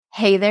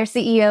Hey there,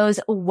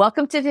 CEOs.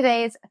 Welcome to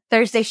today's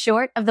Thursday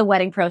Short of the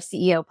Wedding Pro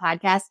CEO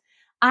podcast.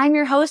 I'm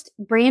your host,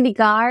 Brandy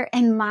Gar,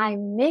 and my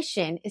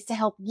mission is to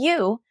help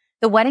you,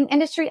 the wedding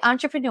industry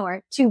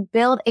entrepreneur, to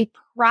build a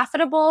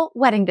profitable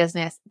wedding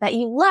business that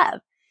you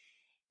love.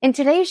 In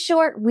today's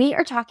short, we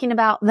are talking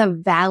about the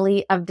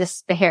Valley of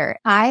Despair.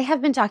 I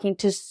have been talking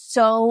to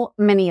so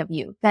many of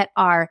you that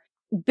are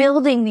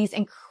building these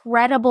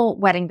incredible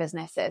wedding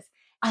businesses.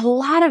 A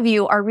lot of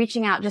you are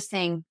reaching out just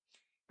saying,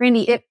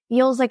 Brandy, it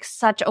feels like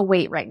such a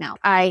weight right now.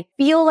 I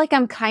feel like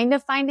I'm kind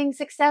of finding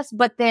success,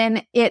 but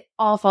then it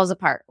all falls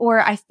apart.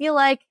 Or I feel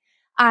like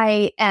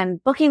I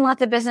am booking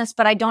lots of business,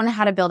 but I don't know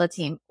how to build a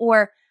team.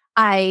 Or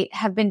I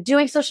have been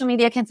doing social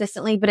media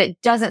consistently, but it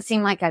doesn't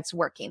seem like it's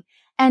working.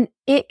 And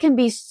it can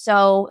be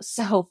so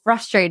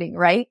frustrating,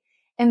 right?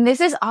 And this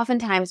is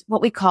oftentimes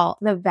what we call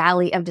the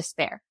Valley of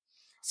Despair.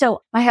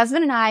 So my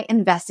husband and I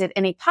invested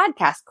in a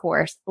podcast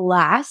course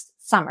last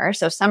summer,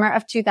 so summer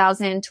of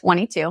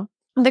 2022.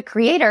 The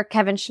creator,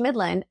 Kevin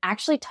Schmidlin,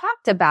 actually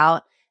talked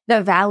about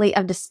the Valley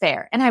of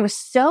Despair. And I was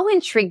so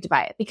intrigued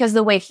by it because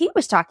the way he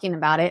was talking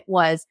about it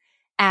was,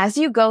 as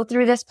you go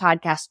through this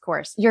podcast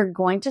course, you're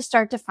going to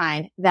start to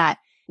find that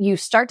you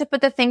start to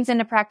put the things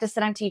into practice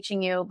that I'm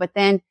teaching you, but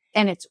then,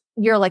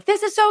 you're like,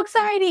 this is so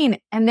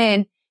exciting. And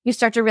then you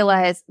start to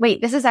realize,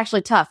 wait, this is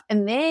actually tough.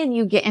 And then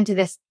you get into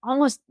this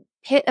almost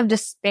pit of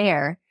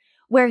despair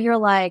where you're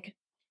like,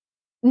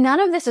 none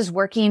of this is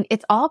working.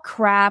 It's all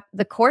crap.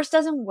 The course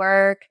doesn't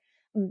work.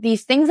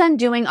 These things I'm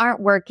doing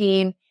aren't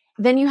working.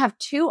 Then you have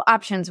two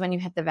options when you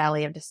hit the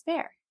Valley of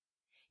Despair.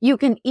 You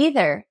can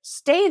either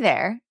stay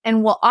there,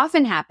 and what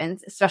often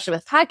happens, especially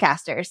with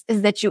podcasters,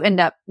 is that you end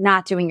up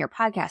not doing your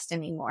podcast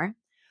anymore.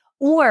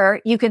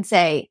 Or you could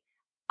say,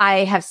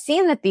 I have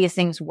seen that these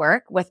things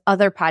work with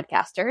other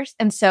podcasters,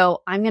 and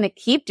so I'm going to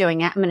keep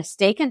doing it. I'm going to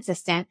stay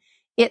consistent.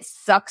 It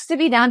sucks to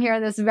be down here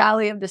in this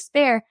Valley of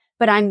Despair,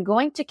 but I'm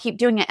going to keep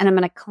doing it, and I'm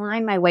going to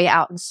climb my way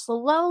out. And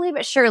slowly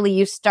but surely,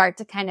 you start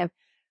to kind of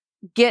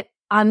get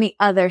on the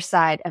other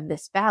side of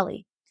this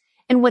valley.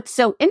 And what's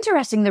so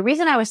interesting, the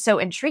reason I was so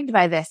intrigued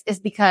by this is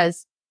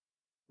because,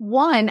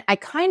 one, I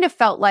kind of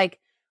felt like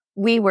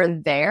we were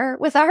there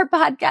with our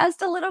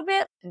podcast a little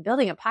bit. And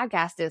building a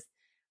podcast is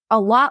a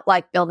lot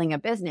like building a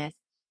business.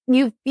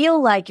 You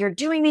feel like you're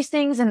doing these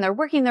things and they're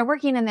working,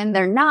 and then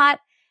they're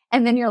not.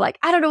 And then you're like,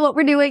 I don't know what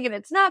we're doing and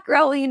it's not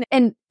growing.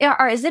 And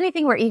is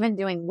anything we're even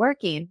doing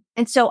working?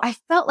 And so I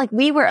felt like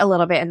we were a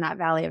little bit in that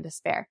Valley of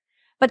Despair.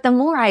 But the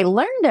more I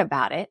learned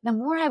about it, the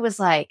more I was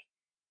like,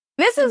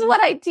 this is what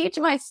I teach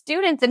my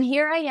students. And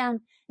here I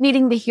am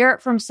needing to hear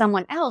it from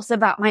someone else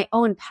about my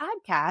own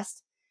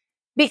podcast,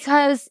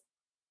 because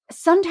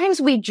sometimes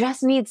we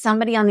just need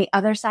somebody on the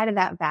other side of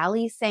that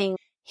valley saying,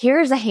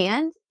 here's a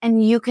hand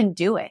and you can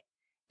do it.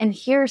 And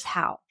here's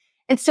how.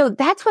 And so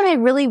that's what I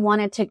really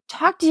wanted to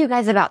talk to you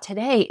guys about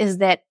today, is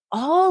that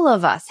all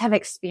of us have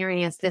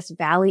experienced this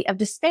Valley of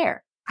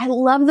Despair. I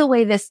love the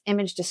way this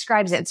image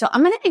describes it. So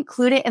I'm going to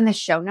include it in the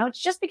show notes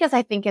just because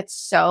I think it's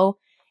so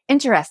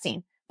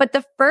interesting. But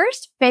the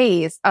first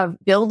phase of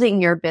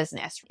building your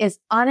business is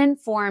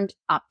uninformed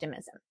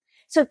optimism.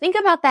 So think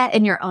about that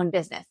in your own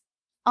business.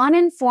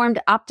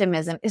 Uninformed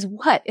optimism is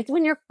what? It's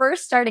when you're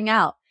first starting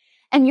out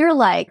and you're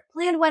like,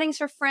 planned weddings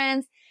for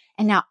friends.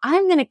 And now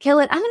I'm going to kill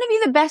it. I'm going to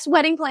be the best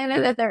wedding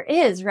planner that there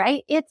is,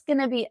 right? It's going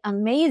to be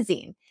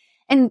amazing.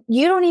 And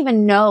you don't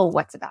even know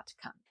what's about to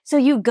come. So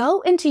you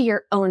go into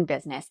your own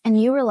business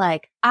and you were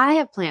like, I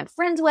have planned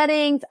friends'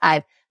 weddings.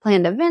 I've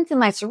planned events in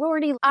my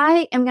sorority.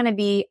 I am going to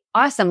be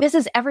awesome. This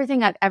is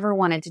everything I've ever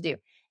wanted to do.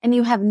 And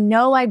you have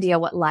no idea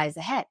what lies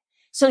ahead.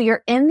 So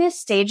you're in this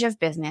stage of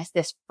business,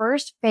 this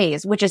first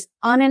phase, which is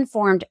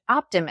uninformed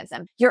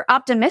optimism. You're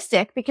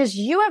optimistic because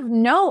you have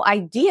no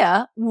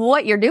idea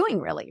what you're doing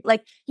really.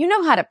 Like, you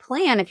know how to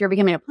plan if you're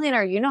becoming a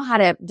planner, you know how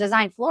to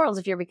design florals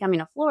if you're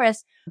becoming a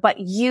florist, but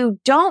you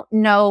don't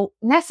know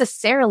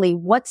necessarily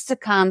what's to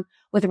come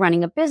with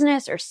running a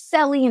business or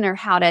selling or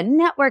how to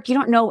network. You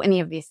don't know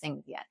any of these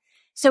things yet.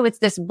 So it's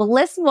this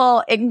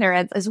blissful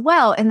ignorance as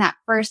well in that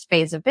first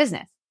phase of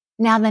business.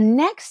 Now, the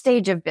next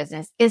stage of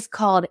business is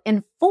called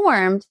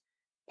informed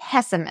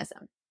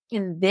pessimism.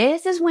 And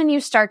this is when you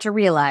start to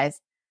realize,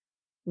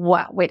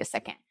 wow, wait a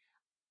second.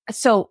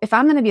 So if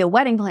I'm going to be a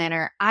wedding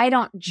planner, I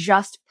don't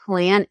just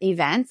plan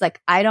events.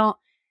 Like, I don't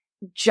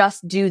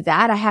just do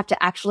that. I have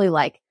to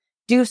actually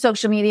do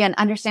social media and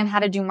understand how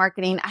to do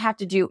marketing. I have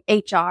to do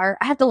HR.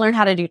 I have to learn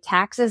how to do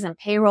taxes and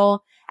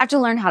payroll. I have to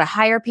learn how to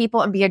hire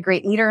people and be a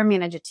great leader and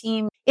manage a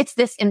team. It's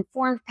this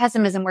informed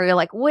pessimism where you're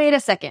like, wait a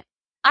second.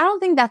 I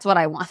don't think that's what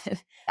I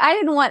wanted. I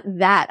didn't want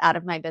that out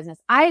of my business.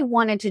 I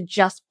wanted to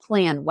just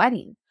plan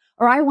weddings,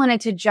 or I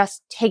wanted to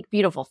just take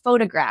beautiful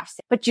photographs.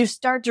 But you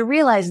start to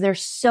realize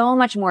there's so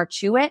much more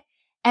to it.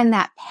 And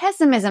that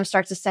pessimism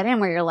starts to set in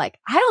where you're like,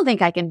 I don't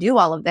think I can do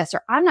all of this,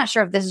 or I'm not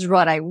sure if this is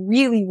what I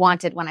really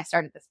wanted when I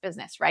started this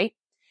business, right?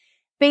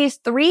 Phase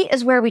 3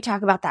 is where we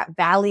talk about that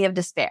Valley of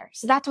Despair.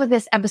 So that's what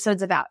this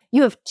episode's about.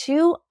 You have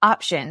two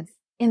options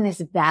in this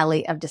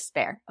Valley of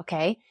Despair,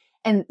 okay?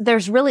 And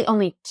there's really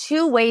only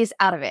two ways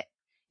out of it.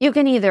 You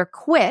can either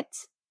quit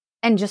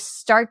and just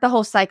start the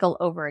whole cycle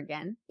over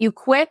again. You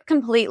quit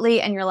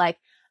completely and you're like,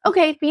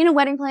 okay, being a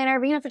wedding planner,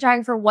 being a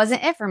photographer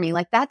wasn't it for me.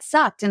 Like that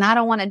sucked and I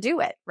don't want to do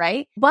it,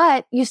 right?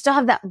 But you still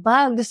have that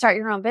bug to start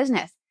your own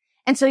business.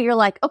 And so you're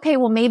like, okay,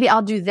 well, maybe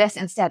I'll do this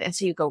instead. And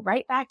so you go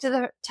right back to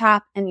the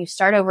top and you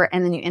start over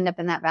and then you end up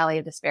in that valley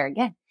of despair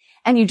again.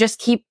 And you just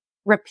keep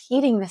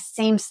repeating the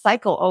same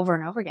cycle over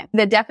and over again.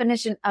 The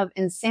definition of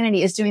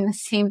insanity is doing the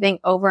same thing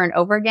over and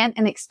over again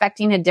and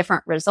expecting a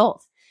different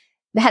result.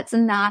 That's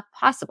not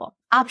possible.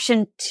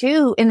 Option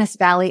 2 in this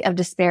valley of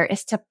despair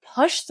is to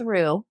push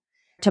through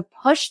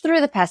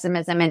the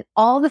pessimism and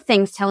all the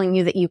things telling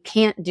you that you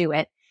can't do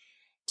it,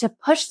 to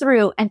push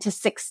through and to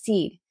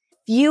succeed.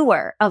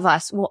 Fewer of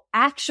us will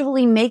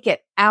actually make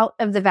it out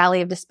of the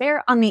valley of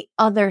despair on the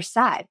other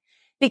side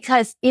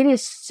because it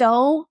is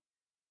so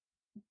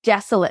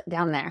desolate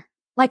down there.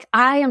 Like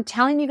I am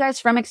telling you guys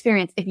from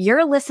experience, if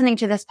you're listening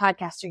to this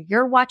podcast or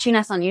you're watching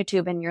us on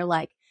YouTube and you're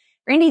like,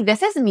 Brandy,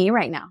 this is me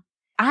right now.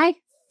 I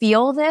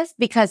feel this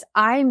because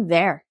I'm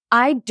there.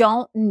 I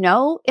don't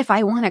know if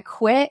I want to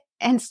quit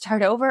and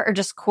start over or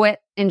just quit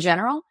in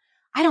general.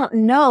 I don't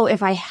know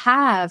if I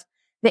have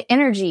the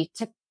energy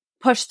to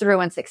push through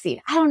and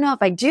succeed. I don't know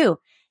if I do.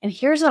 And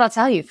here's what I'll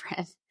tell you,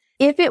 friends.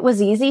 If it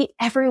was easy,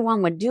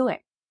 everyone would do it.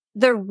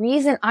 The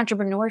reason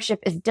entrepreneurship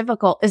is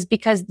difficult is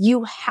because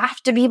you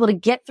have to be able to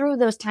get through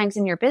those times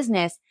in your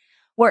business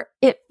where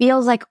it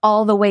feels like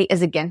all the weight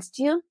is against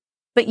you,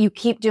 but you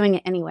keep doing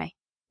it anyway.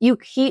 You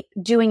keep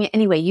doing it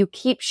anyway. You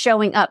keep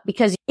showing up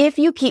because if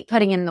you keep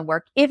putting in the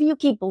work, if you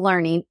keep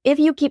learning, if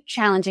you keep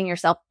challenging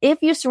yourself,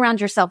 if you surround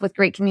yourself with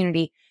great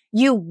community,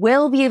 you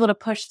will be able to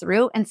push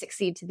through and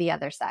succeed to the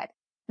other side.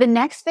 The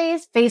next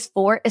phase, phase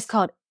 4, is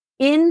called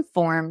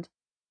informed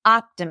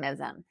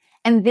optimism.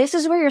 And this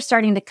is where you're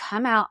starting to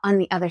come out on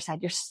the other side.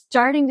 You're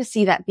starting to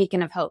see that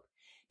beacon of hope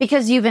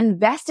because you've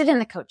invested in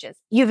the coaches.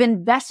 You've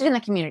invested in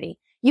the community.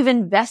 You've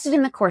invested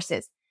in the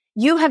courses.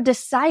 You have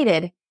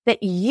decided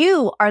that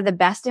you are the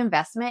best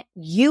investment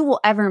you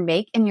will ever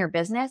make in your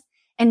business.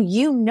 And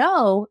you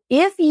know,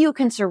 if you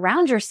can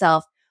surround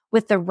yourself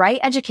with the right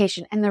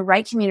education and the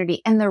right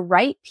community and the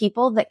right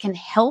people that can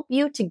help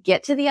you to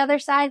get to the other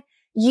side,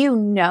 you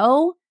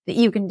know that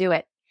you can do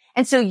it.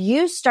 And so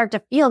you start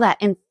to feel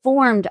that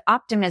informed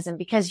optimism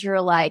because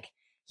you're like,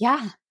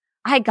 yeah,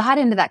 I got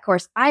into that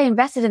course. I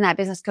invested in that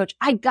business coach.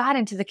 I got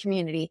into the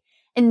community.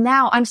 And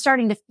now I'm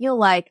starting to feel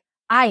like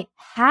I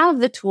have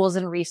the tools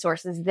and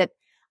resources that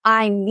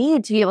I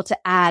need to be able to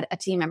add a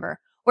team member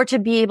or to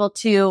be able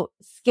to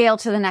scale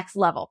to the next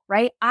level,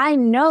 right? I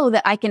know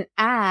that I can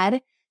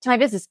add to my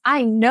business.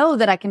 I know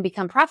that I can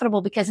become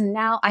profitable because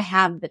now I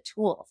have the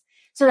tools.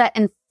 So that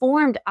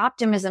informed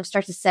optimism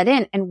starts to set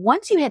in. And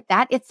once you hit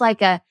that, it's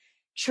like a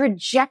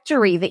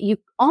trajectory that you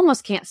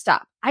almost can't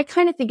stop. I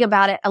kind of think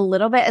about it a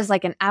little bit as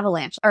like an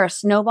avalanche or a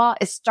snowball.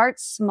 It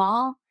starts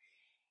small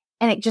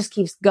and it just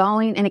keeps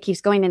going and it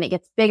keeps going and it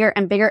gets bigger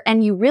and bigger.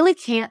 And you really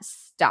can't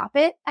stop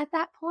it at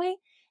that point.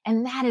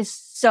 And that is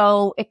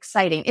so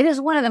exciting. It is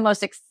one of the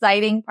most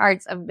exciting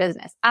parts of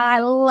business. I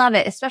love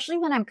it, especially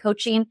when I'm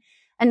coaching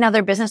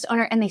another business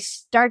owner and they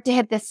start to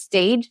hit this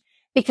stage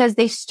because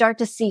they start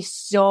to see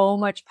so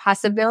much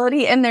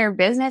possibility in their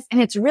business.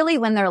 And it's really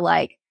when they're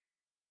like,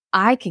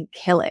 I can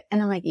kill it.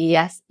 And I'm like,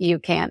 yes, you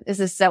can. This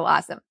is so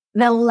awesome.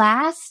 The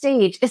last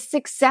stage is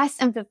success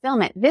and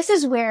fulfillment. This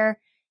is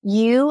where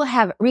you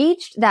have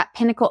reached that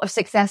pinnacle of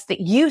success that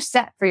you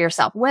set for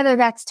yourself, whether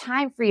that's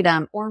time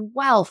freedom or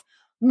wealth,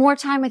 more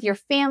time with your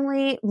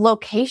family,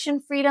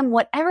 location freedom,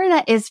 whatever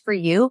that is for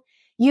you,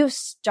 you've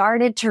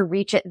started to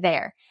reach it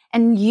there.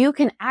 And you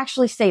can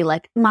actually say,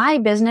 like, my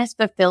business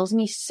fulfills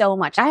me so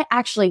much. I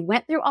actually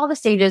went through all the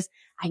stages.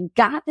 I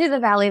got through the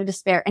valley of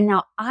despair and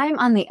now I'm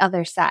on the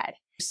other side.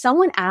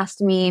 Someone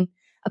asked me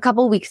a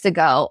couple weeks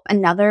ago,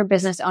 another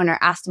business owner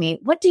asked me,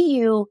 what do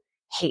you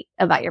hate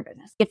about your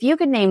business? If you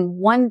could name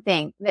one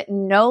thing that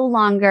no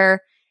longer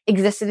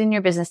existed in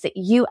your business that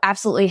you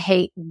absolutely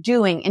hate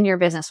doing in your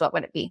business, what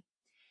would it be?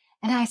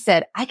 And I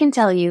said, I can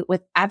tell you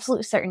with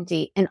absolute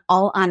certainty, in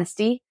all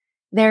honesty,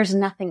 there's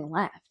nothing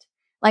left.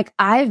 Like,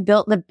 I've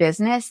built the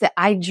business that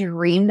I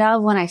dreamed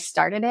of when I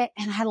started it,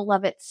 and I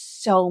love it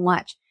so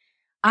much.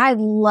 I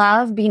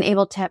love being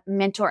able to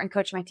mentor and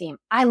coach my team.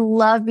 I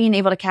love being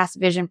able to cast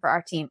vision for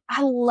our team.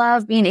 I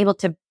love being able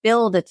to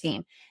build a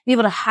team, be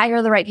able to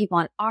hire the right people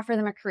and offer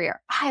them a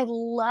career. I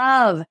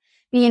love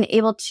being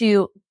able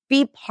to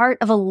be part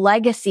of a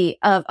legacy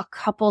of a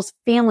couple's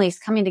families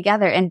coming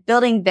together and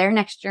building their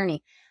next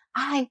journey.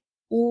 I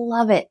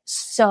love it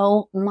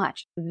so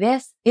much.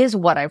 This is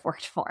what I've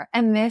worked for,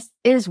 and this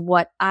is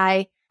what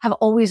I have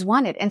always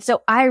wanted. And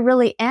so I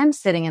really am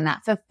sitting in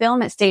that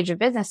fulfillment stage of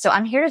business. So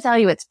I'm here to tell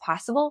you it's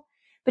possible,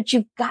 but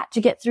you've got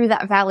to get through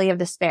that valley of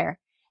despair.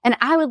 And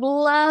I would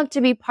love to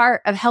be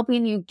part of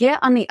helping you get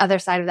on the other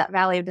side of that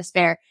valley of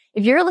despair.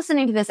 If you're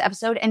listening to this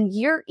episode and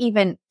you're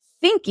even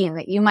thinking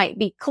that you might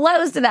be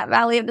close to that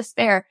valley of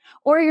despair,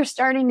 or you're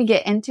starting to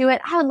get into it,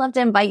 I would love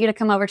to invite you to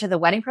come over to the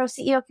Wedding Pro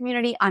CEO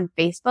community on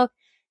Facebook.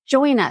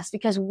 Join us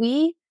because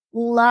we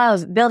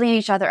love building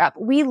each other up.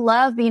 We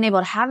love being able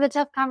to have the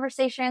tough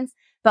conversations,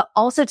 but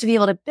also to be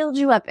able to build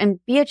you up and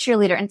be a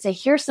cheerleader and say,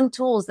 here's some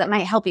tools that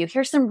might help you.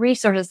 Here's some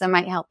resources that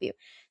might help you.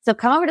 So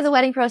come over to the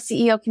Wedding Pro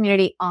CEO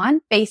community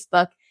on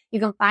Facebook. You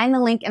can find the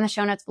link in the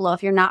show notes below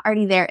if you're not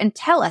already there, and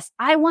tell us,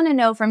 I want to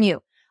know from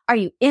you. Are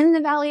you in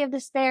the valley of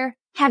despair?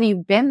 Have you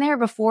been there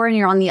before and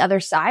you're on the other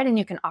side and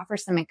you can offer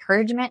some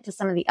encouragement to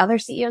some of the other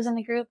CEOs in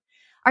the group?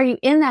 Are you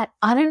in that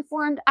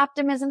uninformed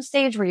optimism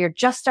stage where you're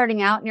just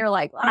starting out and you're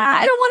like,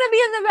 I don't want to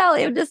be in the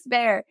valley of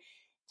despair?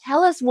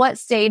 Tell us what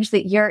stage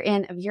that you're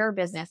in of your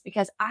business,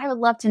 because I would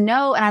love to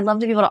know, and I'd love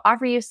to be able to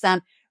offer you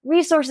some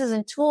resources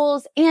and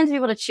tools and to be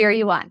able to cheer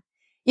you on.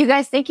 You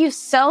guys, thank you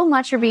so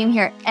much for being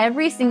here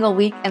every single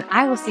week, and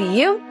I will see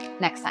you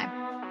next time.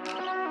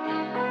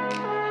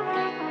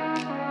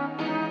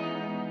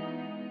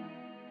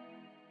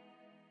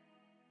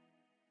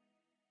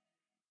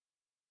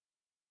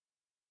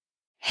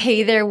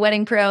 Hey there,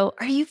 Wedding Pro.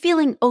 Are you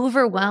feeling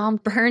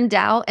overwhelmed, burned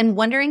out, and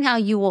wondering how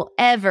you will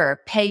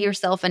ever pay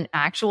yourself an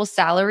actual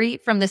salary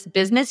from this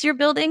business you're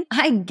building?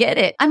 I get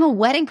it. I'm a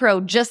wedding pro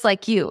just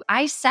like you.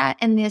 I sat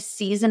in this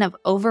season of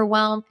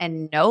overwhelm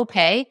and no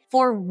pay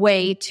for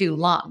way too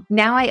long.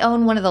 Now I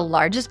own one of the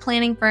largest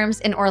planning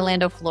firms in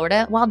Orlando,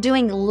 Florida, while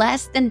doing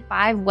less than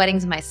 5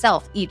 weddings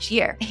myself each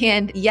year.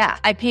 And yeah,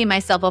 I pay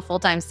myself a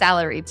full-time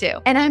salary too.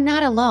 And I'm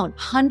not alone.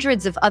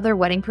 Hundreds of other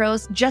wedding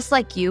pros just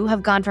like you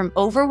have gone from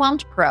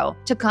overwhelmed pro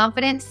to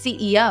confident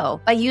CEO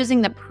by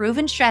using the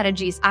proven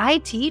strategies I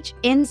teach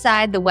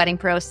inside the Wedding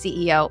Pro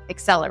CEO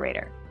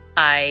Accelerator.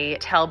 I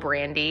tell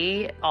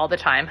Brandy all the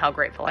time how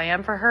grateful I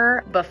am for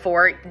her.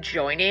 Before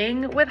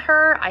joining with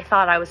her, I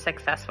thought I was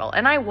successful,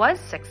 and I was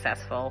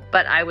successful,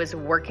 but I was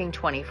working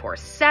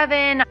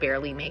 24/7,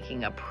 barely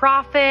making a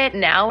profit.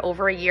 Now,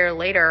 over a year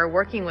later,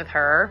 working with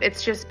her,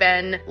 it's just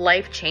been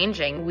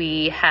life-changing.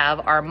 We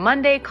have our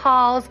Monday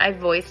calls. I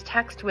voice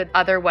text with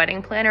other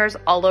wedding planners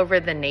all over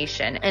the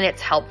nation, and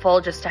it's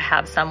helpful just to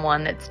have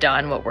someone that's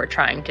done what we're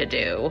trying to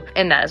do,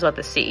 and that is what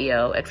the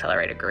CEO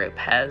Accelerator Group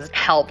has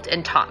helped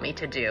and taught me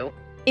to do.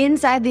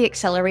 Inside the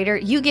Accelerator,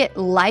 you get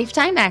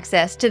lifetime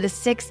access to the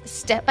 6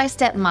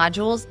 step-by-step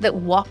modules that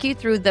walk you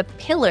through the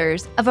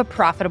pillars of a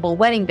profitable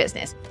wedding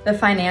business. The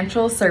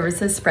financial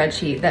services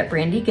spreadsheet that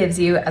Brandy gives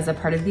you as a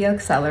part of the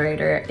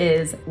Accelerator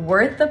is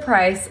worth the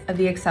price of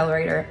the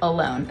Accelerator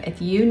alone.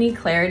 If you need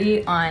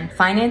clarity on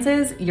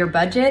finances, your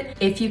budget,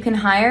 if you can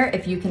hire,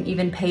 if you can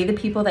even pay the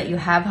people that you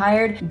have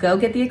hired, go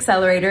get the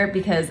Accelerator,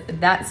 because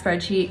that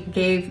spreadsheet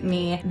gave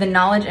me the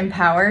knowledge and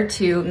power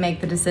to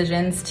make the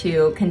decisions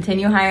to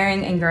continue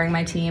hiring and growing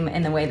my team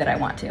in the way that I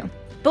want to.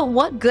 But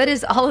what good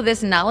is all of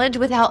this knowledge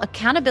without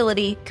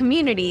accountability,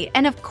 community,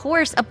 and of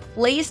course, a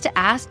place to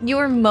ask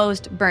your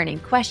most burning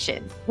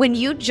question? When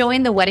you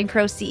join the Wedding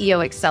Pro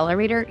CEO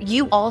Accelerator,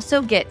 you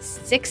also get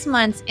 6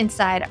 months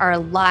inside our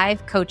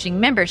live coaching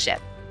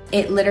membership.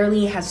 It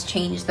literally has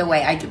changed the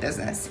way I do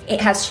business. It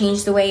has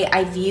changed the way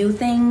I view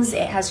things.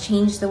 It has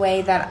changed the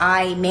way that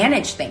I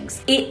manage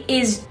things. It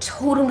is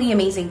totally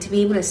amazing to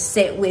be able to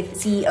sit with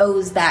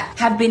CEOs that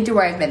have been through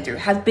what I've been through,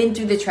 have been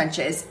through the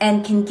trenches,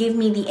 and can give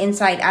me the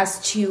insight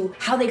as to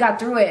how they got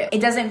through it.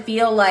 It doesn't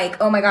feel like,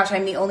 oh my gosh,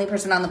 I'm the only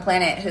person on the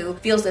planet who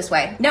feels this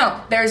way.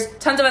 No, there's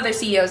tons of other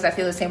CEOs that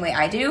feel the same way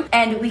I do,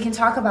 and we can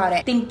talk about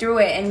it, think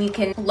through it, and we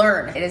can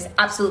learn. It is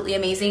absolutely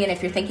amazing, and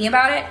if you're thinking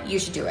about it, you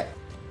should do it.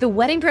 The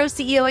Wedding Pro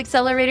CEO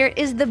Accelerator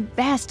is the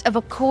best of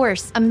a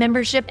course, a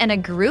membership, and a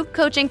group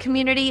coaching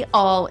community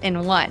all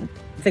in one.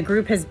 The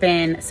group has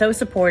been so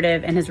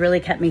supportive and has really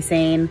kept me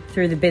sane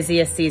through the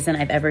busiest season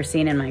I've ever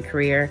seen in my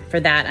career.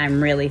 For that,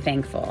 I'm really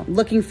thankful.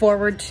 Looking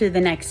forward to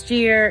the next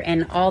year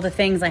and all the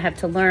things I have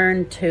to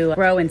learn to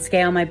grow and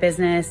scale my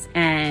business,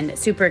 and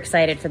super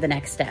excited for the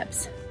next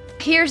steps.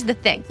 Here's the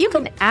thing. You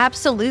can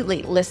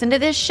absolutely listen to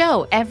this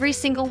show every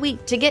single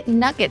week to get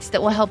nuggets that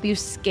will help you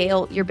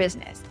scale your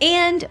business.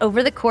 And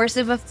over the course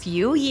of a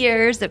few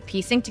years of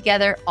piecing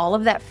together all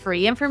of that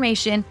free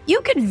information,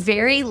 you could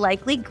very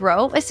likely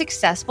grow a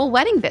successful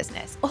wedding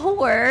business.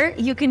 Or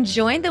you can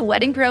join the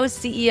Wedding Pro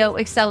CEO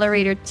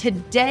Accelerator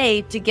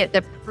today to get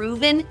the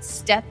proven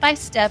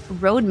step-by-step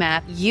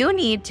roadmap you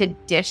need to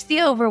ditch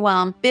the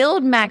overwhelm,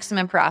 build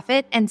maximum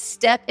profit, and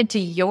step into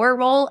your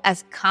role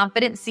as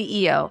confident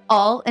CEO,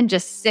 all in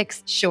just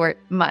 6 short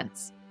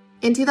months.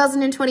 In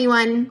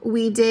 2021,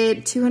 we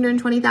did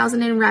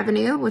 $220,000 in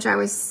revenue, which I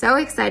was so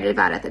excited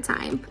about at the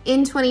time.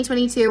 In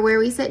 2022, where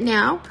we sit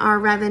now, our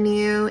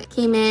revenue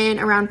came in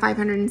around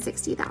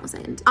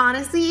 $560,000.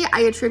 Honestly, I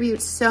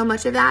attribute so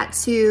much of that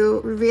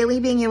to really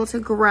being able to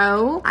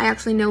grow. I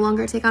actually no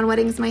longer take on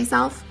weddings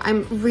myself.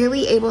 I'm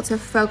really able to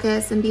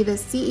focus and be the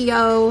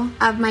CEO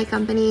of my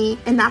company,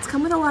 and that's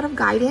come with a lot of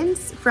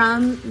guidance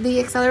from the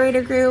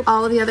Accelerator Group,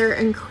 all of the other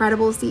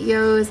incredible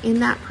CEOs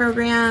in that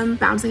program,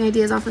 bouncing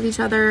ideas off of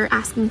each other,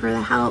 asking for the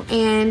help,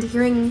 and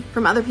hearing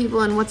from other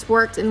people and what's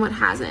worked and what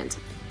hasn't.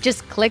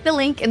 Just click the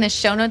link in the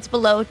show notes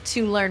below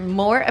to learn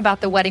more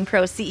about the Wedding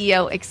Pro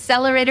CEO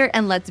Accelerator,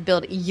 and let's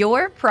build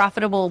your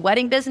profitable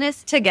wedding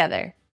business together.